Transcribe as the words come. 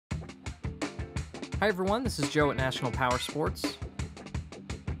Hi everyone, this is Joe at National Powersports.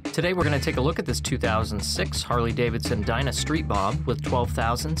 Today we're going to take a look at this 2006 Harley-Davidson Dyna Street Bob with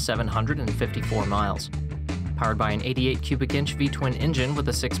 12,754 miles. Powered by an 88 cubic inch V-twin engine with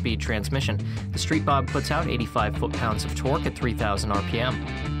a 6-speed transmission, the Street Bob puts out 85 foot-pounds of torque at 3,000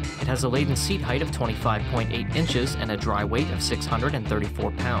 RPM. It has a laden seat height of 25.8 inches and a dry weight of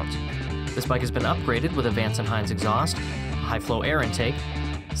 634 pounds. This bike has been upgraded with a Vance Hines exhaust, high-flow air intake,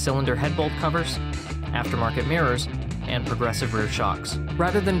 cylinder head bolt covers, aftermarket mirrors, and progressive rear shocks.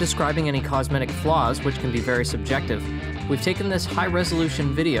 Rather than describing any cosmetic flaws, which can be very subjective, we've taken this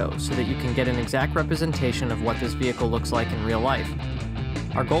high-resolution video so that you can get an exact representation of what this vehicle looks like in real life.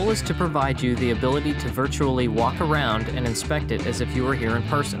 Our goal is to provide you the ability to virtually walk around and inspect it as if you were here in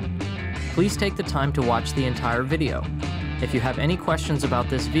person. Please take the time to watch the entire video. If you have any questions about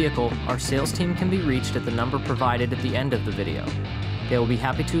this vehicle, our sales team can be reached at the number provided at the end of the video. They will be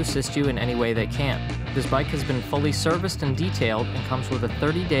happy to assist you in any way they can. This bike has been fully serviced and detailed and comes with a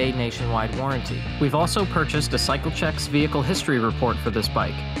 30-day nationwide warranty. We've also purchased a CycleCheck's vehicle history report for this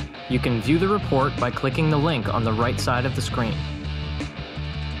bike. You can view the report by clicking the link on the right side of the screen.